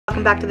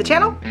welcome back to the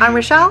channel. I'm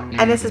Rochelle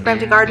and this is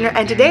Brampton Gardener,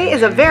 and today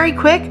is a very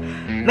quick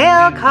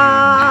mail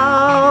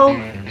call.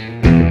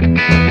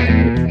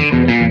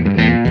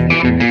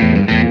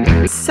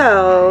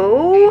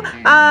 So,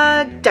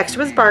 Dexter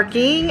was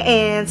barking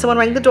and someone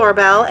rang the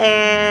doorbell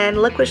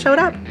and look what showed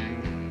up.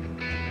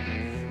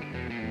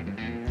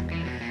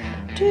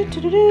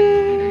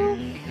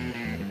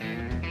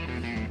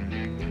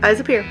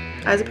 Eyes appear.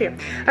 Eyes appear.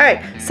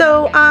 Alright,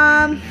 so,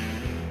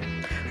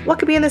 what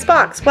could be in this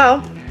box?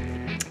 Well,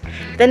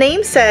 the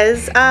name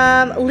says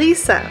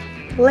Lisa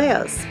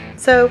Leos.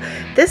 So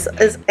this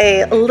is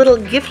a little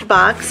gift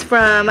box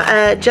from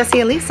Jesse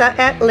and Lisa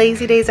at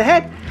Lazy Days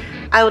Ahead.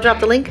 I will drop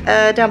the link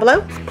down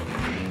below.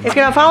 If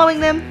you're not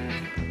following them,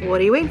 what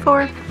are you waiting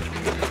for?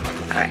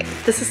 Alright,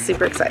 this is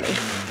super exciting.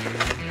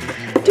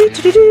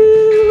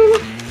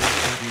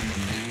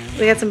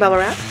 We got some bubble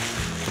wrap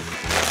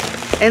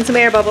and some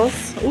air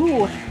bubbles.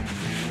 Ooh,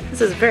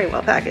 this is very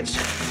well packaged.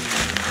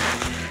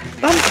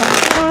 Bum, bum,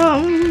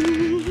 bum.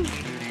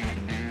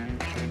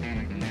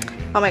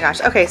 Oh my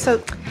gosh. Okay,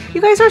 so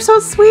you guys are so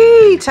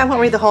sweet. I won't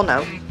read the whole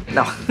note.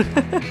 No.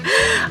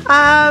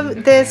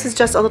 This is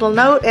just a little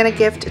note and a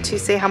gift to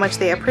say how much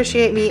they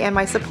appreciate me and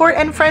my support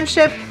and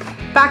friendship.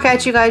 Back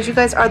at you guys. You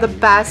guys are the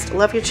best.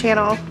 Love your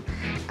channel.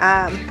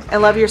 I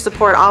love your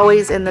support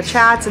always in the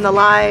chats and the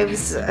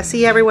lives. I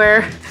see you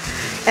everywhere.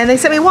 And they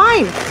sent me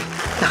wine.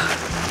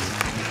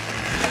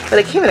 But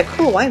it came in a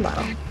cool wine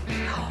bottle.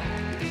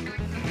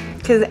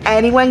 Can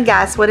anyone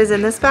guess what is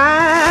in this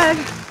bag?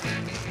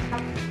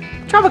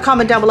 Drop a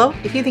comment down below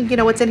if you think you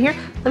know what's in here.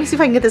 Let me see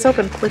if I can get this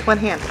open with one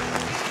hand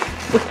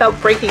without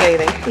breaking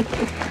anything.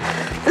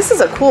 This is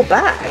a cool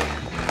bag.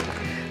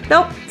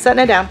 Nope,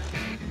 setting it down.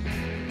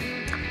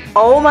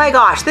 Oh my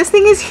gosh, this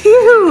thing is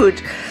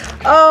huge.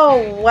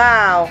 Oh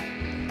wow,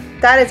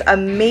 that is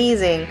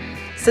amazing.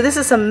 So this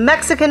is some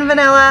Mexican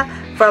vanilla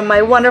from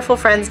my wonderful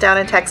friends down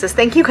in Texas.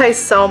 Thank you guys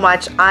so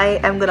much. I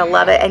am gonna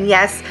love it. And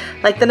yes,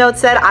 like the note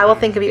said, I will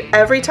think of you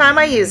every time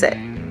I use it.